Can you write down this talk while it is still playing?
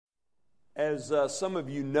As some of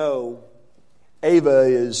you know, Ava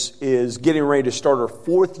is getting ready to start her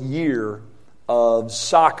fourth year of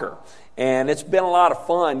soccer. And it's been a lot of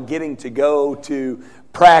fun getting to go to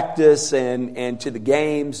practice and to the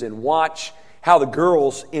games and watch how the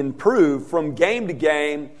girls improve from game to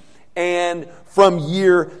game and from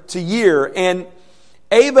year to year. And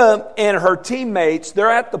Ava and her teammates,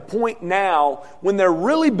 they're at the point now when they're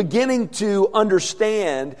really beginning to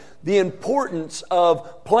understand the importance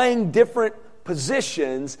of playing different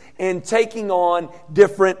positions and taking on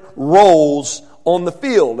different roles on the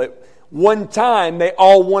field. At one time, they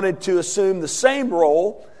all wanted to assume the same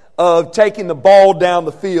role of taking the ball down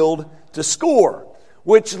the field to score,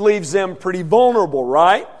 which leaves them pretty vulnerable,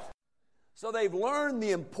 right? So they've learned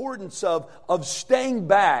the importance of staying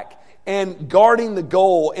back and guarding the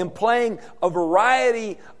goal and playing a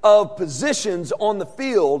variety of positions on the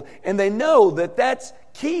field. And they know that that's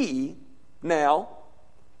key now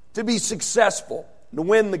to be successful, to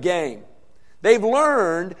win the game. They've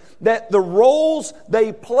learned that the roles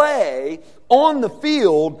they play on the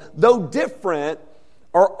field, though different,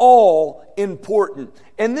 are all important.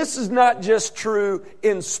 And this is not just true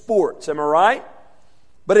in sports, am I right?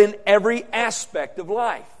 But in every aspect of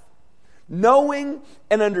life. Knowing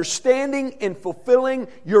and understanding and fulfilling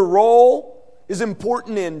your role is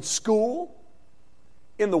important in school,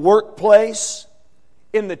 in the workplace,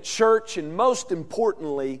 in the church, and most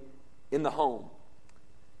importantly, in the home.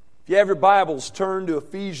 If you have your Bibles, turn to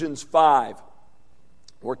Ephesians 5.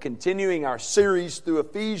 We're continuing our series through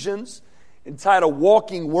Ephesians entitled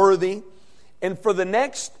Walking Worthy. And for the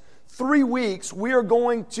next 3 weeks, we are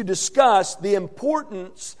going to discuss the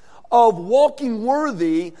importance of walking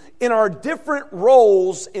worthy in our different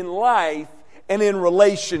roles in life and in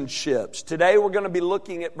relationships. Today we're going to be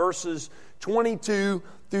looking at verses 22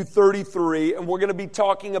 through 33, and we're going to be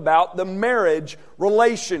talking about the marriage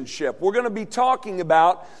relationship. We're going to be talking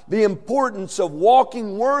about the importance of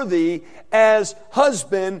walking worthy as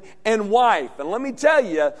husband and wife. And let me tell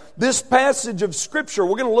you, this passage of Scripture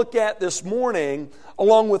we're going to look at this morning,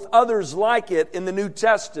 along with others like it in the New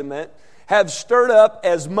Testament, have stirred up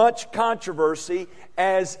as much controversy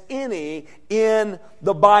as any in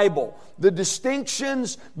the Bible. The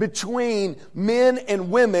distinctions between men and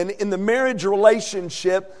women in the marriage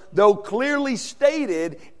relationship, though clearly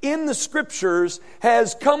stated in the Scriptures,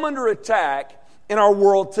 has come under attack in our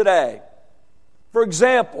world today. For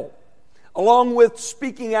example, along with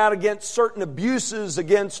speaking out against certain abuses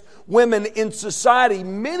against women in society,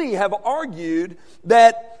 many have argued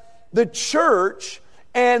that the church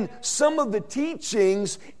and some of the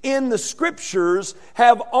teachings in the Scriptures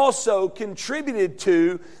have also contributed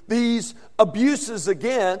to these abuses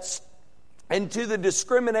against and to the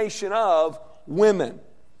discrimination of women.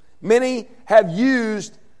 Many have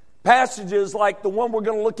used passages like the one we're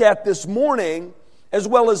going to look at this morning, as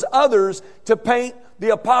well as others, to paint the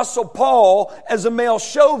Apostle Paul as a male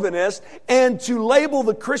chauvinist and to label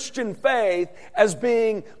the Christian faith as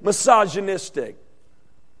being misogynistic.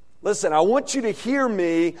 Listen, I want you to hear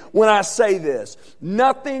me when I say this.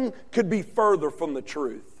 Nothing could be further from the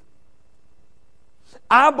truth.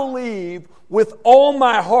 I believe with all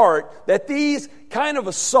my heart that these kind of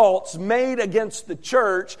assaults made against the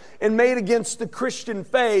church and made against the Christian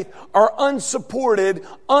faith are unsupported,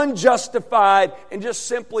 unjustified, and just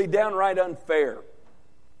simply downright unfair.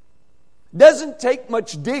 Doesn't take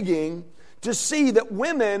much digging to see that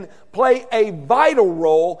women play a vital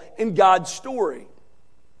role in God's story.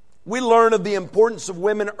 We learn of the importance of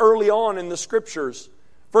women early on in the Scriptures.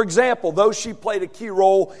 For example, though she played a key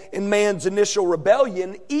role in man's initial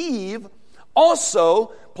rebellion, Eve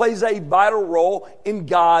also plays a vital role in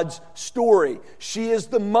God's story. She is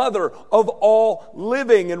the mother of all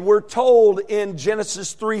living, and we're told in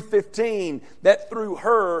Genesis 3:15 that through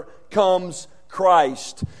her comes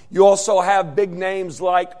Christ. You also have big names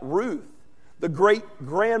like Ruth, the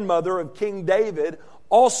great-grandmother of King David,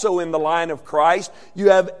 also in the line of Christ. You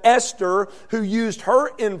have Esther, who used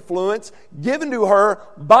her influence given to her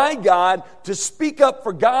by God to speak up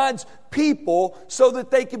for God's people so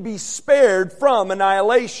that they could be spared from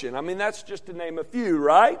annihilation. I mean, that's just to name a few,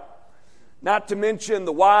 right? Not to mention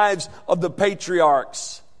the wives of the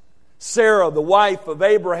patriarchs. Sarah, the wife of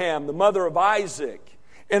Abraham, the mother of Isaac.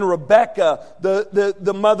 And Rebekah,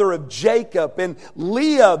 the mother of Jacob. And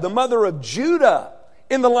Leah, the mother of Judah,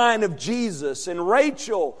 in the line of Jesus. And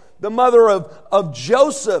Rachel, the mother of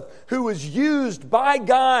Joseph, who was used by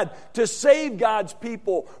God to save God's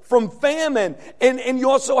people from famine. And you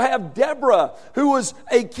also have Deborah, who was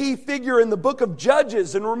a key figure in the book of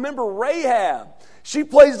Judges. And remember Rahab. She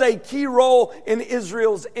plays a key role in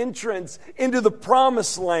Israel's entrance into the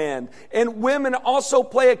promised land. And women also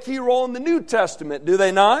play a key role in the New Testament, do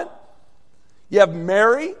they not? You have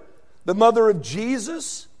Mary, the mother of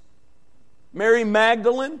Jesus, Mary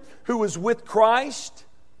Magdalene, who was with Christ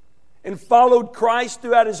and followed Christ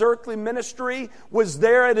throughout his earthly ministry, was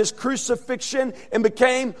there at his crucifixion and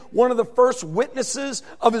became one of the first witnesses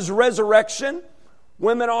of his resurrection.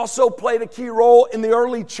 Women also played a key role in the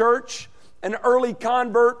early church. An early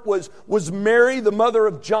convert was Mary, the mother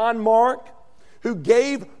of John Mark, who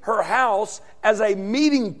gave her house as a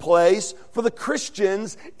meeting place for the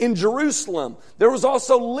Christians in Jerusalem. There was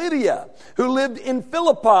also Lydia, who lived in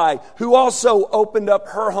Philippi, who also opened up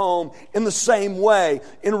her home in the same way.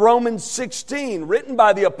 In Romans 16, written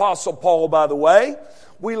by the Apostle Paul, by the way,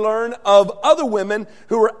 we learn of other women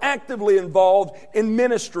who were actively involved in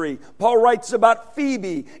ministry. Paul writes about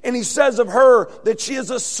Phoebe, and he says of her that she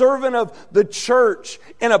is a servant of the church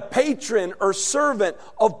and a patron or servant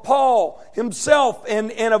of Paul himself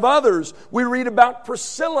and of others. We read about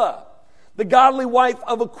Priscilla, the godly wife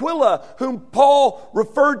of Aquila, whom Paul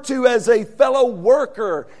referred to as a fellow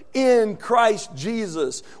worker in Christ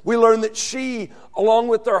Jesus. We learn that she, along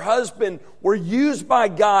with her husband, were used by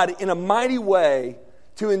God in a mighty way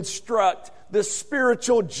to instruct the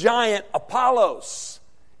spiritual giant Apollos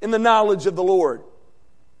in the knowledge of the Lord.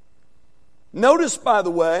 Notice, by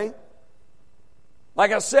the way,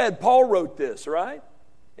 like I said, Paul wrote this, right?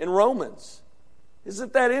 In Romans.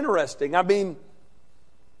 Isn't that interesting? I mean,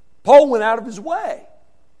 Paul went out of his way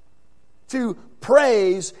to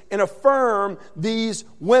praise and affirm these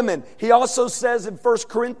women. He also says in 1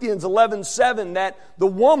 Corinthians 11:7 that the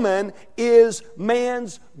woman is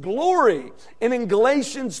man's glory. And in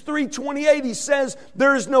Galatians 3:28 he says,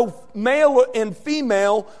 there is no male and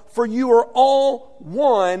female, for you are all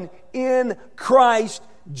one in Christ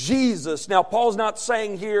Jesus. Now, Paul's not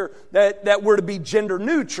saying here that we're to be gender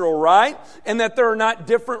neutral, right? And that there are not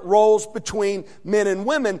different roles between men and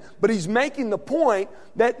women. But he's making the point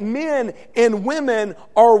that men and women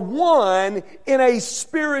are one in a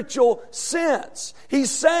spiritual sense.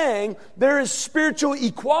 He's saying there is spiritual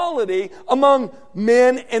equality among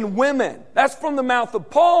men and women. That's from the mouth of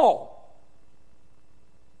Paul.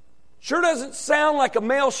 Sure doesn't sound like a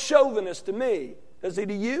male chauvinist to me. Does he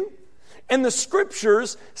to you? And the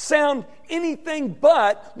scriptures sound anything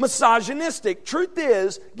but misogynistic. Truth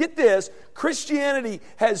is, get this, Christianity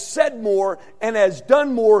has said more and has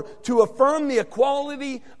done more to affirm the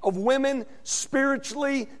equality of women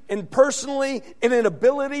spiritually and personally and in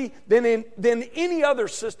ability than any other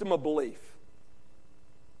system of belief.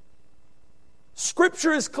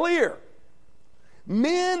 Scripture is clear.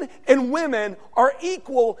 Men and women are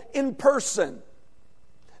equal in person.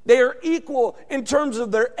 They are equal in terms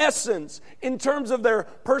of their essence, in terms of their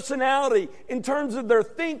personality, in terms of their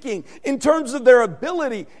thinking, in terms of their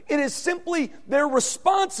ability. It is simply their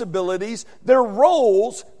responsibilities, their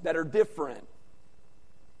roles that are different.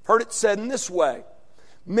 Heard it said in this way: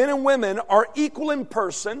 men and women are equal in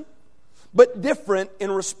person, but different in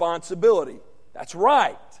responsibility. That's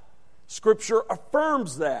right. Scripture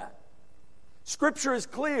affirms that. Scripture is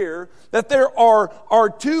clear that there are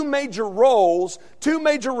two major roles, two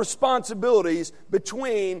major responsibilities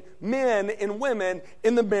between men and women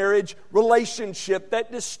in the marriage relationship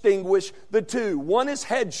that distinguish the two. One is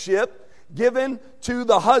headship given to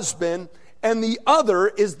the husband, and the other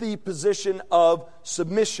is the position of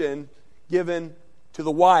submission given to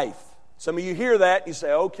the wife. Some of you hear that and you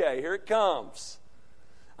say, okay, here it comes.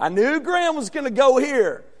 I knew Graham was going to go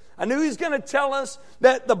here. I knew he's going to tell us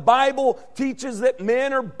that the Bible teaches that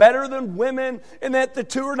men are better than women and that the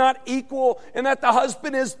two are not equal and that the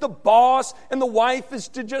husband is the boss and the wife is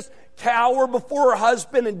to just cower before her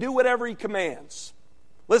husband and do whatever he commands.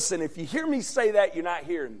 Listen, if you hear me say that, you're not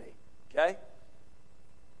hearing me, okay?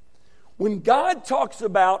 When God talks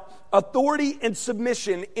about authority and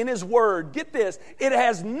submission in His Word, get this, it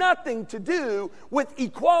has nothing to do with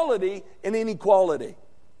equality and inequality.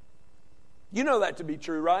 You know that to be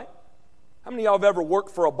true, right? How many of y'all have ever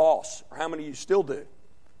worked for a boss? Or how many of you still do?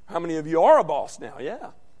 How many of you are a boss now? Yeah.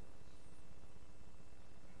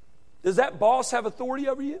 Does that boss have authority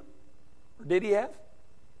over you? Or did he have?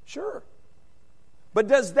 Sure. But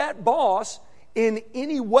does that boss in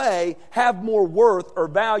any way have more worth or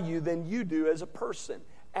value than you do as a person?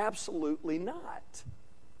 Absolutely not.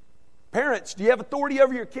 Parents, do you have authority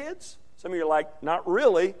over your kids? Some of you are like, not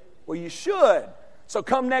really. Well, you should. So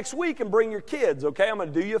come next week and bring your kids, okay? I'm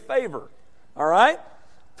going to do you a favor, all right?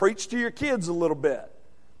 Preach to your kids a little bit.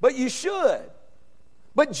 But you should.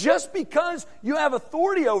 But just because you have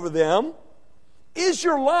authority over them, Is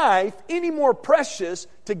your life any more precious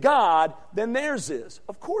to God than theirs is?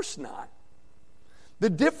 Of course not. The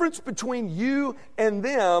difference between you and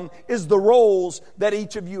them is the roles that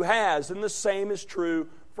each of you has. And the same is true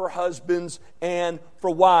for husbands and for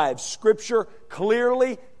wives. Scripture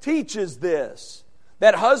clearly teaches this,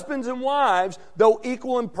 that husbands and wives, though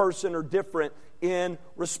equal in person, are different in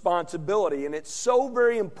responsibility. And it's so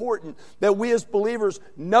very important that we as believers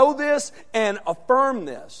know this and affirm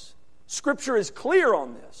this. Scripture is clear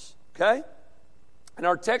on this, okay? In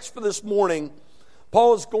our text for this morning,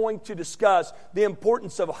 Paul is going to discuss the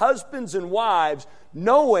importance of husbands and wives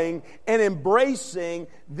knowing and embracing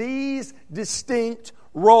these distinct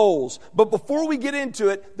roles. But before we get into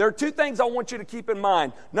it, there are two things I want you to keep in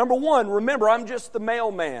mind. Number one, remember, I'm just the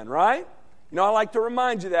mailman, right? You know, I like to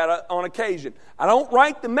remind you that on occasion. I don't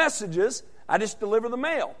write the messages, I just deliver the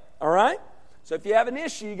mail, all right? So if you have an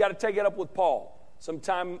issue, you got to take it up with Paul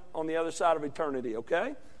sometime on the other side of eternity,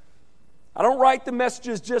 okay? I don't write the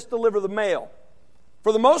messages, just deliver the mail.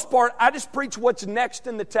 For the most part, I just preach what's next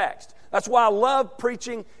in the text. That's why I love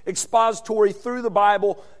preaching expository through the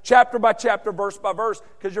Bible, chapter by chapter, verse by verse,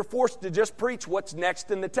 because you're forced to just preach what's next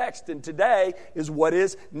in the text. And today is what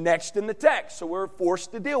is next in the text. So we're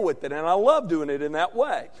forced to deal with it, and I love doing it in that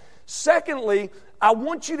way. Secondly, I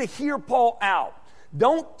want you to hear Paul out.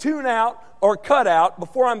 Don't tune out or cut out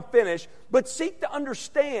before I'm finished, but seek to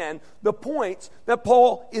understand the points that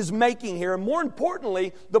Paul is making here, and more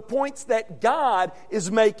importantly, the points that God is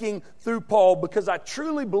making through Paul, because I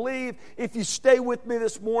truly believe if you stay with me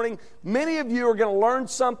this morning, many of you are going to learn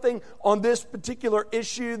something on this particular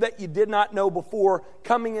issue that you did not know before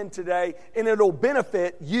coming in today, and it'll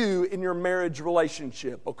benefit you in your marriage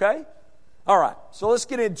relationship, okay? All right, so let's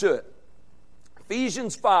get into it.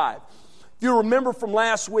 Ephesians 5. If you remember from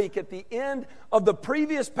last week, at the end of the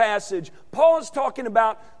previous passage, Paul is talking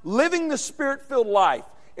about living the Spirit-filled life.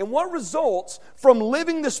 And what results from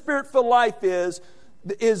living the Spirit-filled life is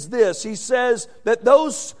this. He says that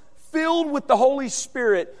those filled with the Holy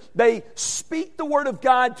Spirit, they speak the Word of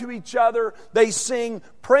God to each other, they sing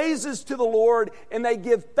praises to the Lord, and they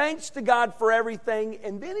give thanks to God for everything.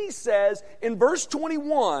 And then he says in verse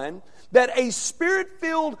 21 that a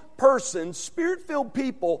Spirit-filled person, Spirit-filled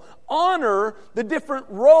people, honor the different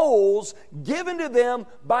roles given to them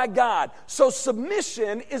by God. So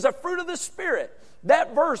submission is a fruit of the Spirit.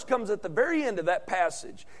 That verse comes at the very end of that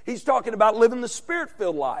passage. He's talking about living the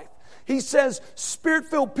Spirit-filled life. He says,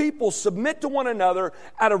 Spirit-filled people submit to one another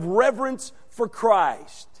out of reverence for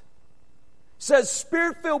Christ. Says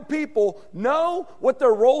Spirit-filled people know what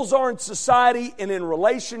their roles are in society and in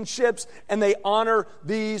relationships, and they honor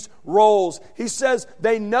these roles. He says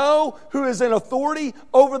they know who is in authority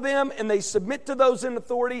over them, and they submit to those in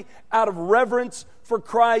authority out of reverence for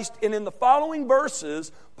Christ. And in the following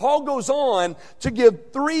verses, Paul goes on to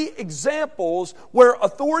give 3 examples where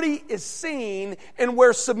authority is seen and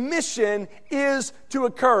where submission is to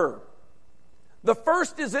occur. The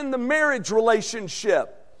first is in the marriage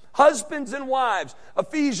relationship. Husbands and wives,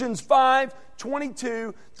 Ephesians 5,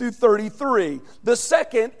 22 through 33. The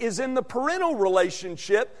second is in the parental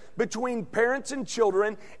relationship between parents and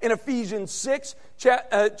children in Ephesians 6,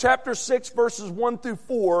 chapter 6, verses 1 through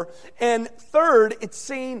 4. And third, it's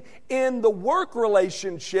seen in the work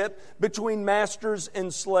relationship between masters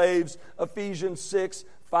and slaves, Ephesians 6,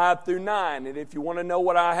 5 through 9. And if you want to know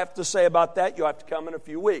what I have to say about that, you'll have to come in a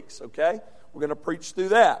few weeks, okay? We're going to preach through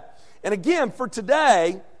that. And again, for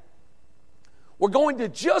today, we're going to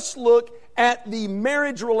just look at the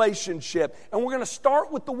marriage relationship. And we're going to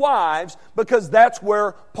start with the wives because that's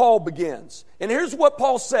where Paul begins. And here's what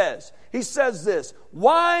Paul says. He says this,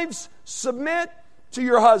 wives, submit to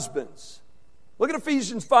your husbands. Look at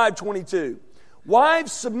Ephesians 5:22.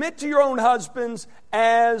 Wives, submit to your own husbands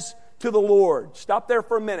as to the Lord. Stop there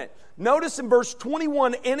for a minute. Notice in verse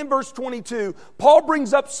 21 and in verse 22, Paul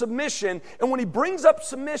brings up submission. And when he brings up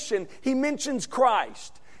submission, he mentions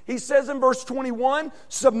Christ. He says in verse 21,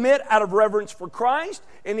 submit out of reverence for Christ.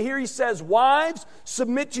 And here he says, wives,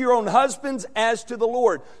 submit to your own husbands as to the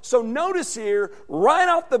Lord. So notice here, right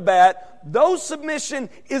off the bat, though submission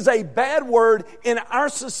is a bad word in our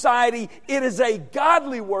society, it is a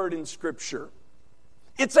godly word in Scripture.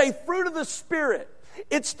 It's a fruit of the Spirit.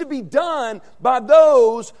 It's to be done by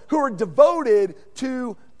those who are devoted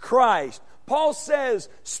to Christ. Paul says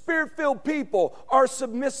Spirit-filled people are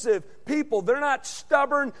submissive people. They're not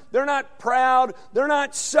stubborn. They're not proud. They're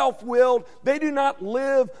not self-willed. They do not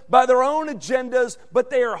live by their own agendas, but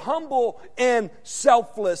they are humble and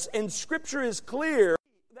selfless. And Scripture is clear.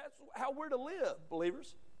 That's how we're to live,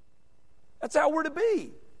 believers. That's how we're to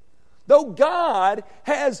be. Though God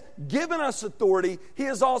has given us authority, He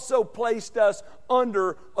has also placed us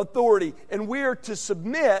under authority. And we are to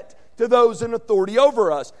submit to those in authority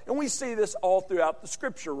over us. And we see this all throughout the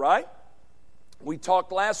Scripture, right? We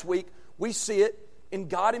talked last week, we see it in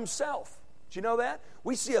God Himself. Do you know that?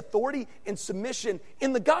 We see authority and submission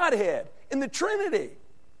in the Godhead, in the Trinity.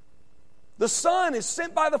 The Son is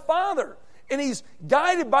sent by the Father, and He's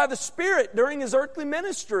guided by the Spirit during His earthly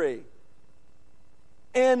ministry.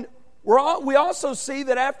 And we also see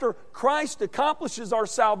that after Christ accomplishes our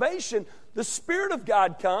salvation, the Spirit of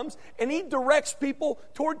God comes and He directs people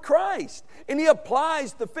toward Christ. And He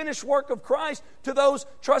applies the finished work of Christ to those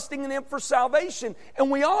trusting in Him for salvation. And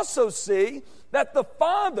we also see that the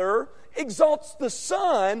Father exalts the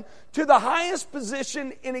Son to the highest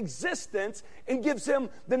position in existence and gives Him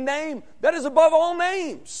the name that is above all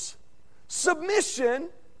names. Submission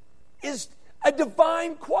is a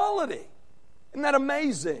divine quality. Isn't that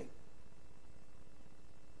amazing?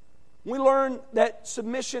 We learn that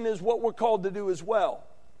submission is what we're called to do as well.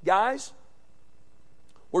 Guys,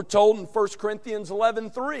 we're told in 1 Corinthians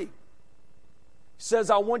 11:3, he says,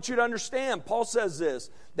 I want you to understand, Paul says this,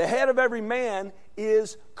 the head of every man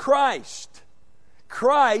is Christ.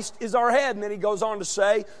 Christ is our head. And then he goes on to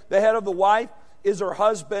say, the head of the wife is her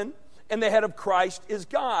husband, and the head of Christ is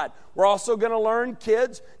God. We're also going to learn,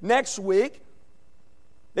 kids, next week,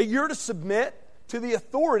 that you're to submit to the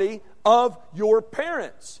authority of your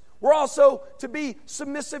parents. We're also to be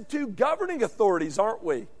submissive to governing authorities, aren't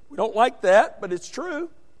we? We don't like that, but it's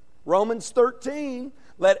true. Romans 13,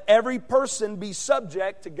 let every person be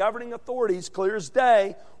subject to governing authorities, clear as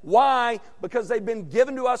day. Why? Because they've been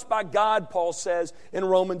given to us by God, Paul says in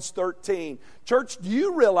Romans 13. Church, do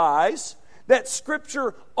you realize that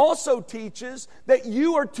Scripture also teaches that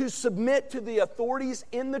you are to submit to the authorities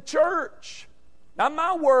in the church? Not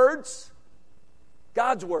my words,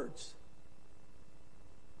 God's words.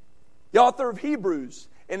 The author of Hebrews,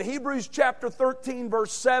 in Hebrews chapter 13,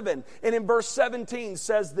 verse 7, and in verse 17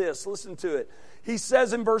 says this, listen to it. He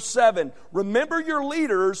says in verse 7, remember your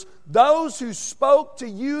leaders, those who spoke to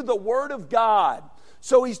you the word of God.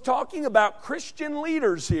 So he's talking about Christian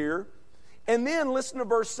leaders here. And then listen to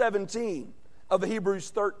verse 17 of Hebrews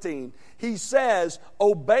 13. He says,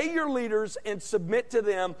 obey your leaders and submit to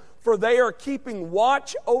them, for they are keeping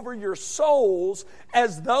watch over your souls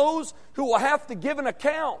as those who will have to give an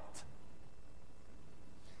account.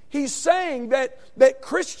 He's saying that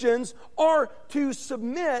Christians are to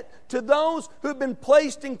submit to those who have been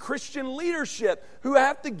placed in Christian leadership, who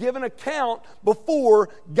have to give an account before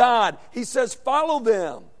God. He says, follow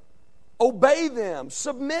them, obey them,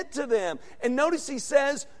 submit to them. And notice he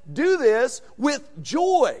says, do this with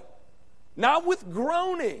joy, not with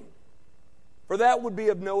groaning, for that would be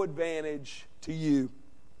of no advantage to you.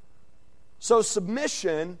 So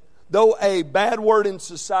submission, though a bad word in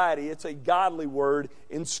society, it's a godly word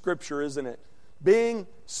in Scripture, isn't it? Being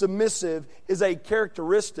submissive is a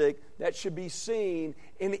characteristic that should be seen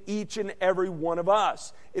in each and every one of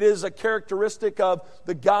us. It is a characteristic of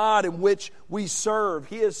the God in which we serve.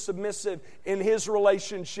 He is submissive in His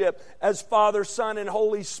relationship as Father, Son, and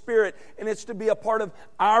Holy Spirit, and it's to be a part of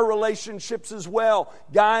our relationships as well.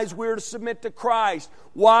 Guys, we're to submit to Christ.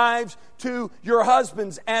 Wives, to your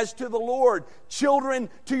husbands as to the Lord. Children,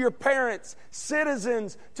 to your parents.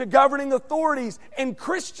 Citizens, to governing authorities. And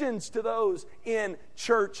Christians, to those in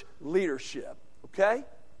church leadership. Okay?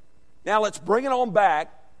 Now let's bring it on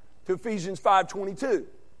back to Ephesians 5:22,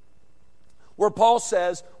 where Paul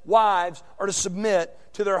says wives are to submit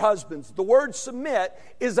to their husbands. The word submit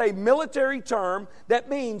is a military term that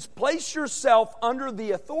means place yourself under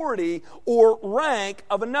the authority or rank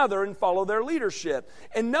of another and follow their leadership.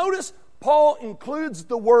 And notice Paul includes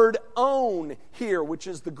the word own here, which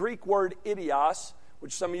is the Greek word idios,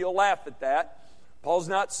 which some of you will laugh at that. Paul's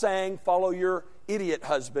not saying follow your idiot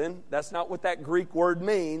husband. That's not what that Greek word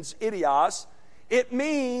means, idios. It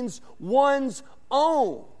means one's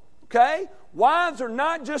own, okay? Wives are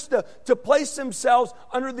not just to place themselves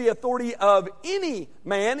under the authority of any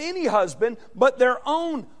man, any husband, but their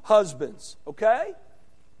own husbands, okay?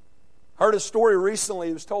 Heard a story recently.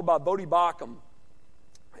 It was told by Bodie Backham.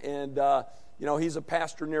 And, he's a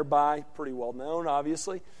pastor nearby, pretty well known,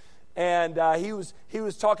 obviously. And he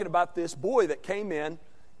was talking about this boy that came in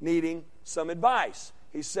needing some advice.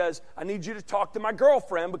 He says, I need you to talk to my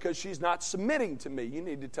girlfriend because she's not submitting to me. You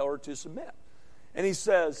need to tell her to submit. And he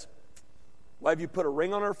says, well, have you put a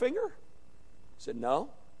ring on her finger? I said, no.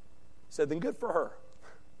 He said, then good for her.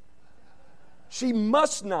 She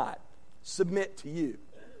must not submit to you,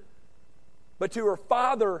 but to her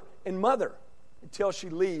father and mother until she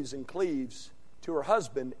leaves and cleaves to her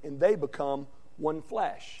husband and they become one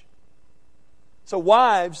flesh. So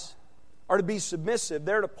wives are to be submissive.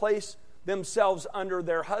 They're to place themselves under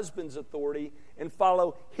their husband's authority and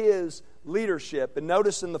follow his leadership. And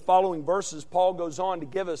notice in the following verses, Paul goes on to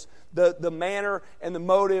give us the manner and the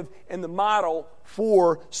motive and the model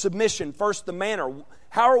for submission. First, the manner.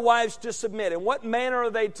 How are wives to submit? In what manner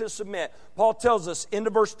are they to submit? Paul tells us into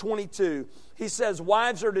verse 22. He says,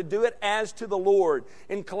 wives are to do it as to the Lord.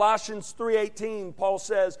 In Colossians 3:18, Paul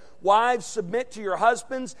says, wives, submit to your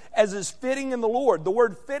husbands as is fitting in the Lord. The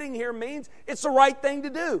word fitting here means it's the right thing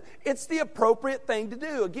to do. It's the appropriate thing to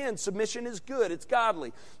do. Again, submission is good. It's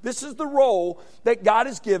godly. This is the role that God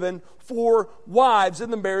has given for wives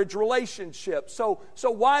in the marriage relationship. So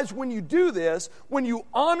wives, when you do this, when you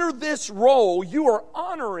honor this role, you are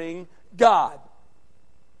honoring God.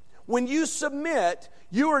 When you submit,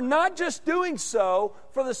 you are not just doing so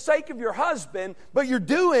for the sake of your husband, but you're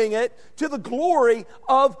doing it to the glory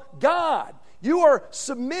of God. You are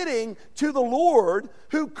submitting to the Lord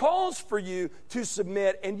who calls for you to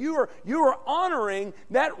submit, and you are honoring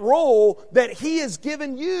that role that He has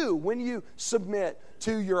given you when you submit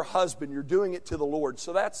to your husband. You're doing it to the Lord.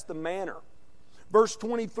 So that's the manner. Verse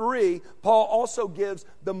 23, Paul also gives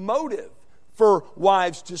the motive for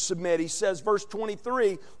wives to submit. He says, verse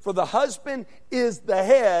 23, for the husband is the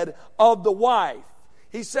head of the wife.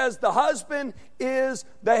 He says the husband is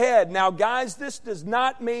the head. Now, guys, this does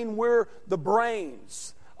not mean we're the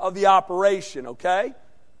brains of the operation, okay?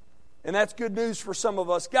 And that's good news for some of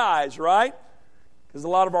us guys, right? Because a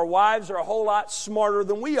lot of our wives are a whole lot smarter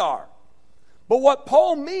than we are. But what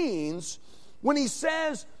Paul means when he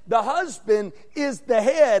says the husband is the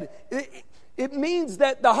head, it means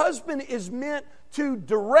that the husband is meant to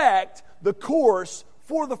direct the course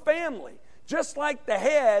for the family. Just like the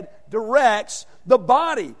head directs the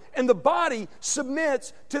body, and the body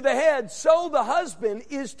submits to the head, so the husband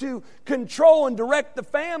is to control and direct the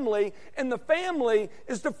family, and the family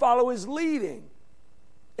is to follow his leading.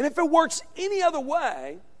 And if it works any other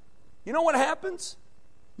way, you know what happens?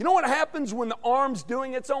 You know what happens when the arm's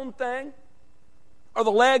doing its own thing? Or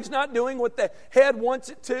the leg's not doing what the head wants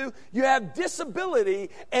it to? You have disability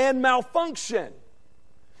and malfunction.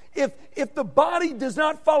 If the body does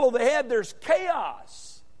not follow the head, there's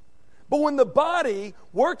chaos. But when the body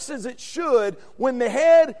works as it should, when the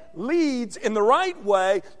head leads in the right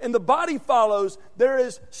way and the body follows, there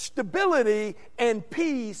is stability and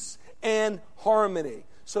peace and harmony.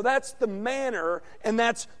 So that's the manner and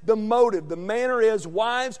that's the motive. The manner is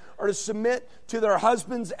wives are to submit to their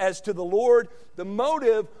husbands as to the Lord. The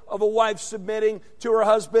motive of a wife submitting to her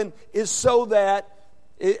husband is so that,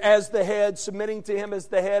 as the head, submitting to him as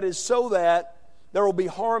the head, is so that there will be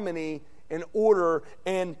harmony and order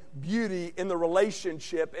and beauty in the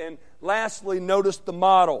relationship. And lastly, notice the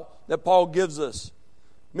model that Paul gives us.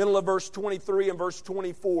 Middle of verse 23 and verse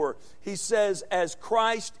 24. He says, as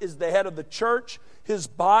Christ is the head of the church, His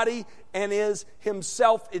body, and is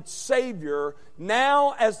Himself its Savior,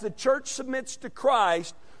 now as the church submits to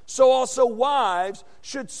Christ, so also wives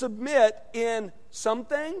should submit in some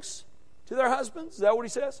things to their husbands. Is that what he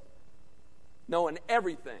says? No, in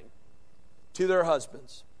everything to their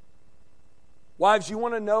husbands. Wives, you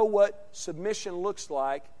want to know what submission looks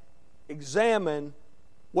like? Examine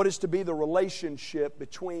what is to be the relationship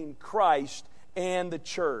between Christ and the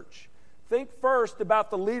church. Think first about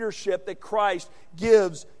the leadership that Christ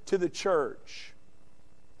gives to the church.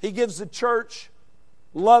 He gives the church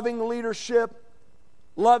loving leadership,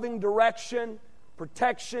 loving direction,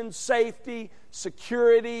 protection, safety,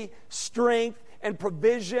 security, strength, and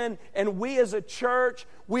provision. And we as a church,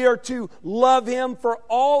 we are to love Him for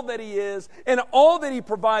all that He is and all that He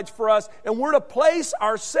provides for us. And we're to place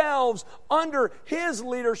ourselves under His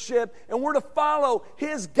leadership, and we're to follow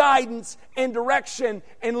His guidance and direction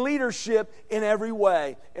and leadership in every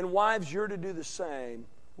way. And wives, you're to do the same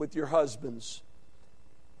with your husbands.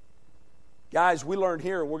 Guys, we learned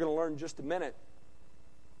here, and we're going to learn in just a minute,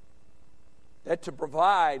 that to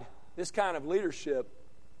provide this kind of leadership,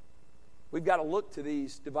 we've got to look to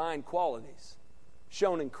these divine qualities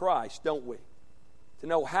shown in Christ, don't we? To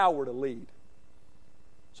know how we're to lead.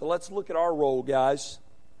 So let's look at our role, guys.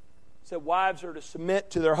 It said wives are to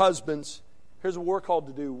submit to their husbands. Here's what we're called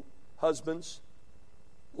to do, husbands.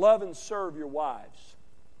 Love and serve your wives.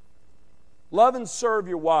 Love and serve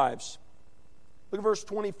your wives. Look at verse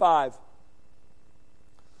 25.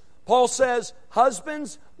 Paul says,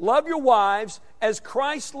 husbands, love your wives as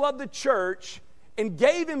Christ loved the church and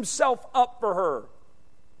gave Himself up for her.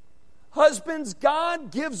 Husbands,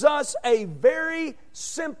 God gives us a very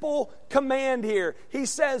simple command here. He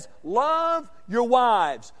says, love your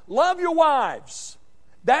wives. Love your wives.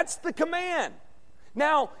 That's the command.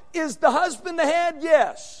 Now, is the husband the head?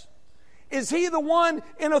 Yes. Is he the one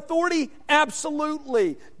in authority?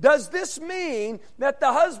 Absolutely. Does this mean that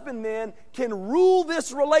the husband then can rule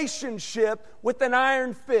this relationship with an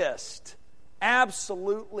iron fist?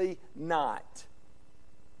 Absolutely not.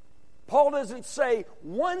 Paul doesn't say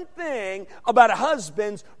one thing about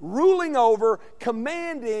husbands ruling over,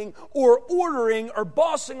 commanding, or ordering, or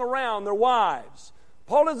bossing around their wives.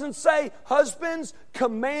 Paul doesn't say, husbands,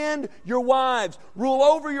 command your wives, rule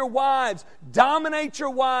over your wives, dominate your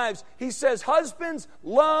wives. He says, husbands,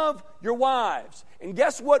 love your wives. And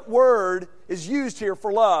guess what word is used here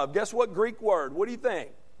for love? Guess what Greek word? What do you think?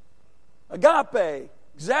 Agape.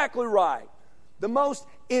 Exactly right. The most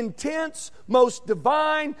intense, most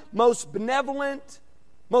divine, most benevolent,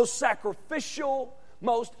 most sacrificial,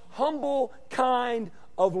 most humble kind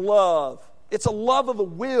of love. It's a love of the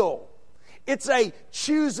will. It's a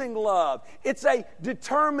choosing love. It's a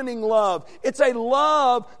determining love. It's a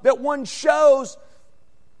love that one shows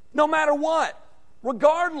no matter what,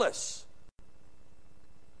 regardless.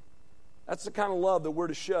 That's the kind of love that we're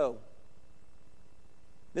to show.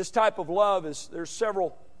 This type of love there's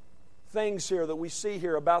several things here that we see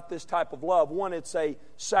here about this type of love. One, it's a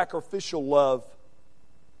sacrificial love.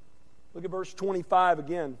 Look at verse 25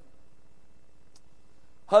 again.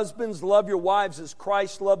 Husbands, love your wives as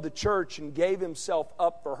Christ loved the church and gave himself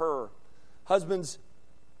up for her. Husbands,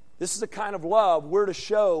 this is the kind of love we're to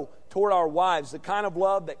show toward our wives, the kind of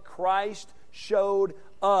love that Christ showed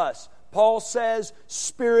us. Paul says,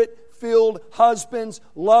 Spirit-filled husbands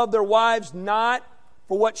love their wives not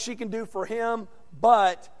for what she can do for him,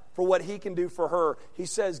 but for what he can do for her. He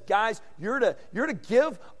says, guys, you're to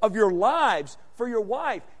give of your lives for your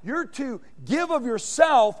wife. You're to give of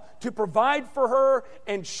yourself to provide for her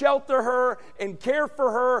and shelter her and care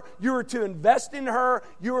for her. You are to invest in her.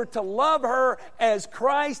 You are to love her as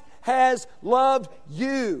Christ has loved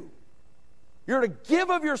you. You're to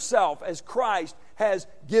give of yourself as Christ has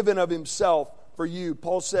given of himself for you.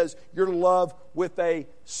 Paul says you're to love with a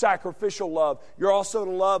sacrificial love. You're also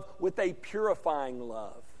to love with a purifying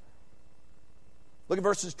love. Look at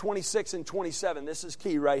verses 26 and 27. This is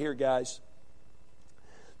key right here, guys.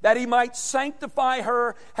 That he might sanctify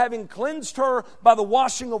her, having cleansed her by the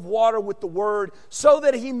washing of water with the word, so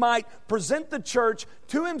that he might present the church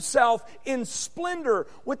to himself in splendor,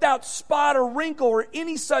 without spot or wrinkle or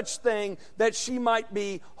any such thing, that she might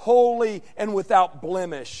be holy and without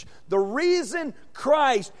blemish. The reason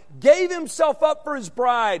Christ gave himself up for his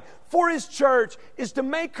bride, for his church, is to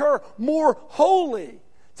make her more holy,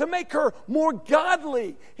 to make her more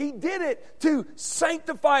godly. He did it to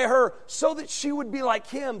sanctify her so that she would be like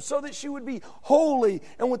him, so that she would be holy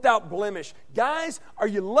and without blemish. Guys, are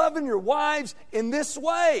you loving your wives in this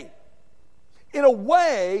way? In a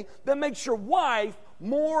way that makes your wife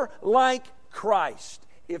more like Christ.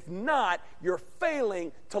 If not, you're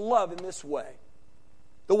failing to love in this way,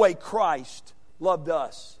 the way Christ loved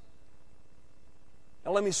us.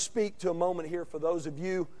 Now let me speak to a moment here for those of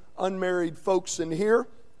you unmarried folks in here.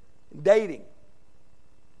 Dating.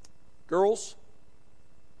 Girls,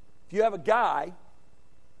 if you have a guy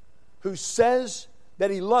who says that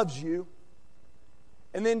he loves you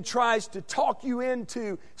and then tries to talk you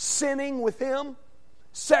into sinning with him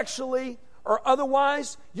sexually or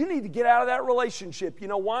otherwise, you need to get out of that relationship. You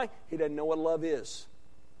know why? He doesn't know what love is.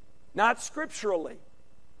 Not scripturally.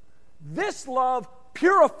 This love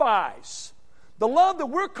purifies. The love that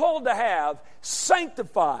we're called to have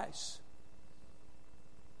sanctifies.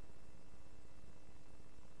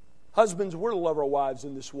 Husbands, we're to love our wives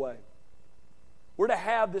in this way. We're to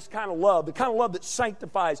have this kind of love, the kind of love that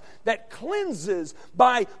sanctifies, that cleanses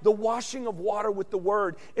by the washing of water with the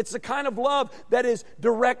Word. It's the kind of love that is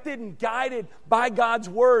directed and guided by God's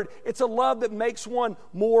Word. It's a love that makes one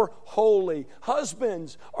more holy.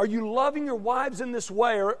 Husbands, are you loving your wives in this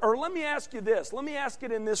way? Or let me ask you this. Let me ask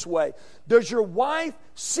it in this way. Does your wife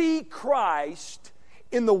see Christ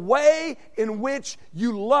in the way in which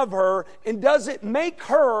you love her, and does it make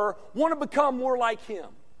her want to become more like him?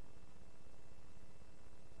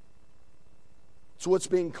 That's what's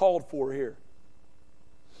being called for here.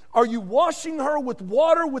 Are you washing her with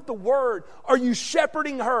water with the Word? Are you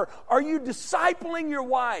shepherding her? Are you discipling your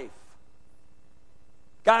wife?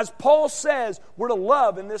 Guys, Paul says we're to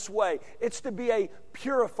love in this way. It's to be a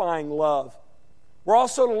purifying love. We're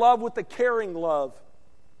also to love with a caring love.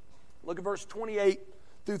 Look at verse 28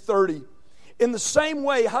 through 30. In the same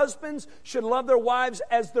way, husbands should love their wives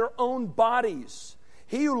as their own bodies.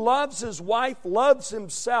 He who loves his wife loves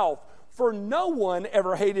himself. For no one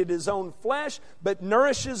ever hated his own flesh, but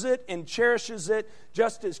nourishes it and cherishes it,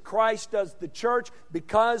 just as Christ does the church,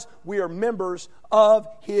 because we are members of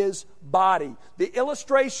His body. The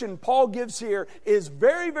illustration Paul gives here is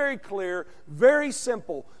very, very clear, very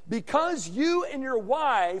simple. Because you and your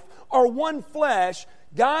wife are one flesh,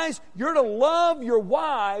 guys, you're to love your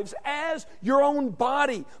wives as your own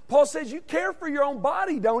body. Paul says you care for your own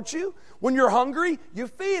body, don't you? When you're hungry, you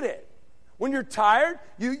feed it. When you're tired,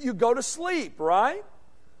 you go to sleep, right?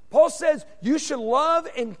 Paul says you should love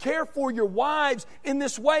and care for your wives in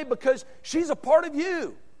this way because she's a part of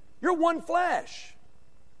you. You're one flesh.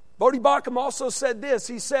 Bodhi Bacham also said this.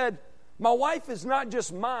 He said, my wife is not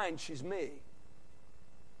just mine, she's me.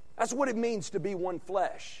 That's what it means to be one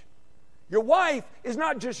flesh. Your wife is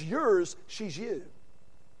not just yours, she's you.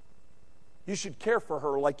 You should care for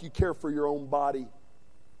her like you care for your own body.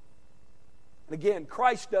 And again,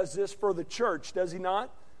 Christ does this for the church, does He not?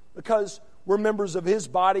 Because we're members of His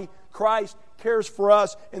body. Christ cares for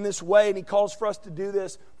us in this way, and He calls for us to do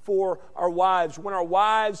this for our wives. When our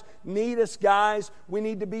wives need us, guys, we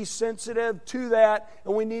need to be sensitive to that,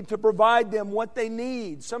 and we need to provide them what they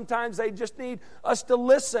need. Sometimes they just need us to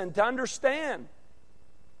listen, to understand.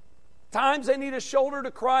 Times they need a shoulder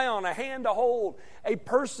to cry on, a hand to hold, a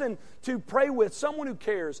person to pray with, someone who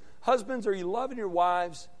cares. Husbands, are you loving your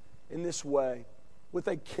wives in this way, with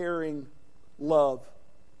a caring love?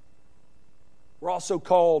 We're also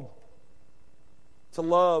called to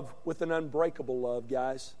love with an unbreakable love,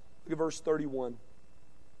 guys. Look at verse 31.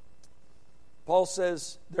 Paul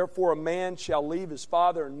says, therefore a man shall leave his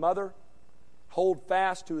father and mother, hold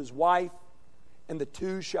fast to his wife, and the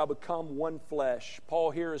two shall become one flesh.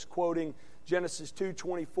 Paul here is quoting Genesis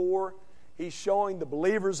 2:24. He's showing the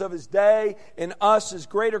believers of his day and us as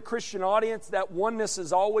greater Christian audience that oneness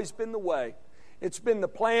has always been the way. It's been the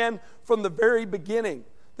plan from the very beginning.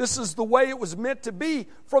 This is the way it was meant to be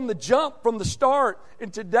from the jump, from the start.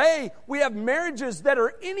 And today we have marriages that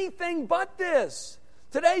are anything but this.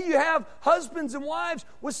 Today you have husbands and wives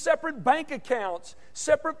with separate bank accounts,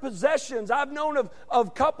 separate possessions. I've known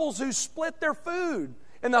of couples who split their food.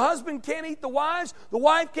 And the husband can't eat the wife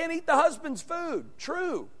can't eat the husband's food.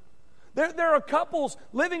 True. There are couples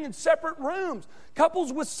living in separate rooms,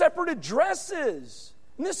 couples with separate addresses.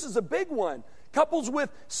 And this is a big one. Couples with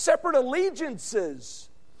separate allegiances.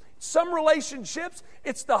 Some relationships,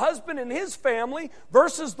 it's the husband and his family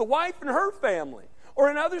versus the wife and her family.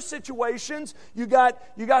 Or in other situations, you got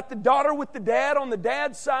the daughter with the dad on the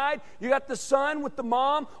dad's side. You got the son with the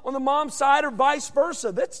mom on the mom's side, or vice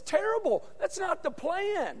versa. That's terrible. That's not the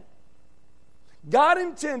plan. God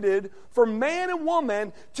intended for man and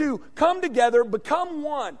woman to come together, become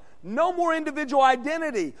one. No more individual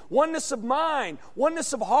identity, oneness of mind,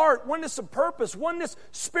 oneness of heart, oneness of purpose, oneness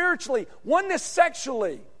spiritually, oneness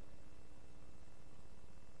sexually.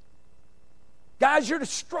 Guys, you're to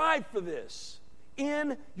strive for this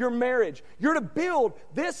in your marriage. You're to build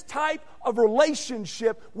this type of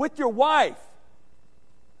relationship with your wife.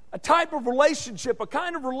 A type of relationship, a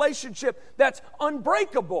kind of relationship that's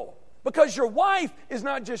unbreakable. Because your wife is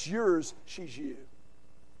not just yours, she's you.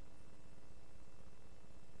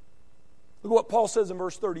 Look at what Paul says in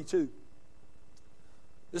verse 32.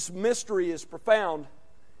 This mystery is profound,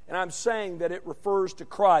 and I'm saying that it refers to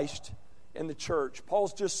Christ and the church.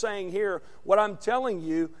 Paul's just saying here, what I'm telling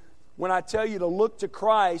you when I tell you to look to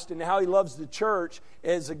Christ and how He loves the church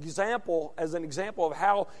as an example of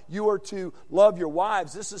how you are to love your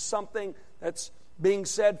wives. This is something that's being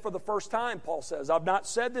said for the first time, Paul says. I've not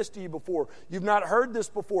said this to you before. You've not heard this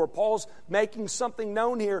before. Paul's making something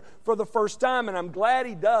known here for the first time, and I'm glad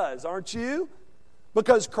he does, aren't you?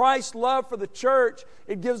 Because Christ's love for the church,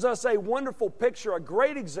 it gives us a wonderful picture, a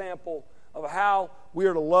great example of how we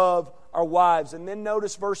are to love our wives. And then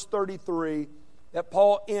notice verse 33, that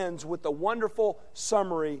Paul ends with a wonderful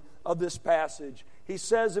summary of this passage. He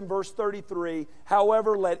says in verse 33,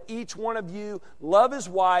 however, let each one of you love his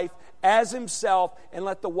wife as himself, and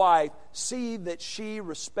let the wife see that she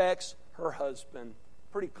respects her husband.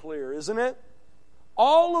 Pretty clear, isn't it?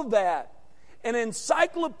 All of that, an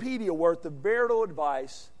encyclopedia worth of veritable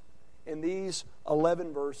advice in these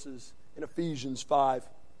 11 verses in Ephesians 5.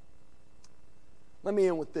 Let me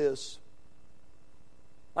end with this.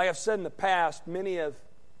 Like I've said in the past, many of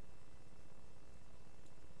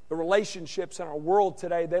the relationships in our world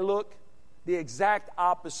today, they look the exact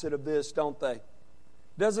opposite of this, don't they? It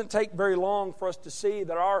doesn't take very long for us to see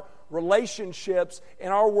that our relationships in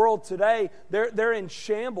our world today, they're in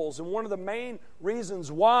shambles. And one of the main reasons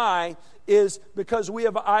why is because we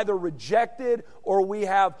have either rejected or we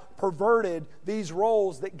have perverted these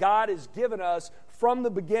roles that God has given us from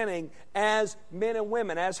the beginning as men and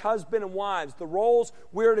women, as husband and wives. The roles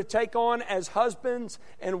we're to take on as husbands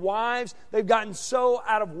and wives, they've gotten so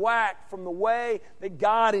out of whack from the way that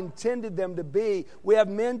God intended them to be. We have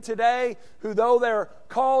men today who, though they're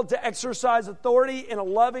called to exercise authority in a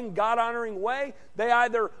loving, God-honoring way, they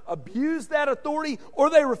either abuse that authority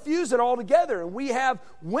or they refuse it altogether. And we have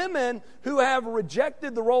women who have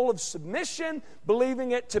rejected the role of submission,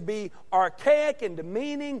 believing it to be archaic and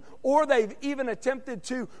demeaning, or they've even attempted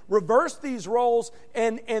to reverse these roles,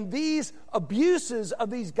 and these abuses of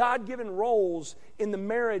these God-given roles in the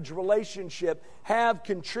marriage relationship have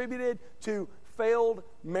contributed to failed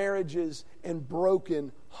marriages and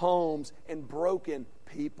broken homes and broken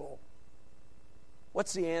people.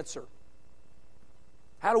 What's the answer?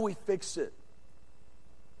 How do we fix it?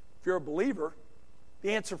 If you're a believer,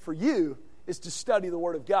 the answer for you is to study the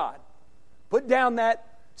Word of God. Put down that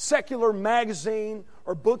secular magazine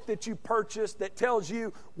or book that you purchased that tells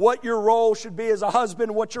you what your role should be as a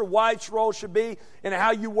husband, what your wife's role should be, and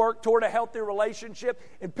how you work toward a healthy relationship,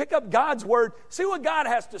 and pick up God's Word. See what God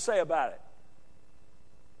has to say about it.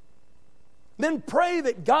 Then pray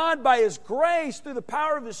that God, by His grace, through the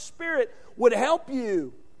power of His Spirit, would help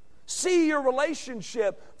you see your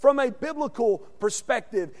relationship from a biblical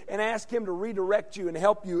perspective and ask Him to redirect you and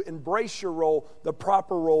help you embrace your role, the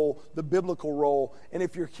proper role, the biblical role. And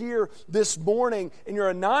if you're here this morning and you're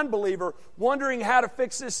a non-believer wondering how to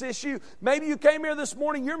fix this issue, maybe you came here this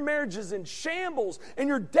morning, your marriage is in shambles and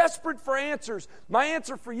you're desperate for answers. My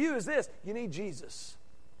answer for you is this: you need Jesus.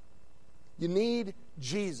 You need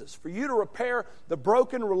Jesus. For you to repair the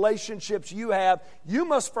broken relationships you have, you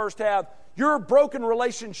must first have your broken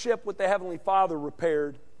relationship with the Heavenly Father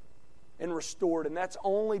repaired and restored. And that's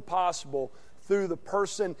only possible through the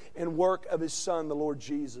person and work of His Son, the Lord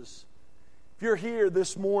Jesus. If you're here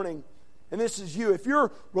this morning, and this is you, if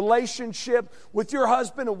your relationship with your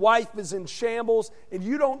husband and wife is in shambles and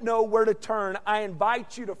you don't know where to turn, I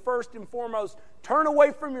invite you to first and foremost turn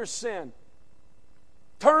away from your sin.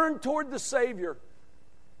 Turn toward the Savior.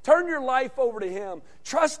 Turn your life over to Him.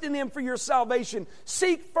 Trust in Him for your salvation.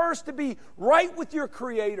 Seek first to be right with your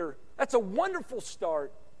Creator. That's a wonderful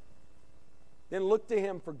start. Then look to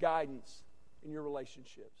Him for guidance in your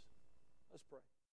relationships. Let's pray.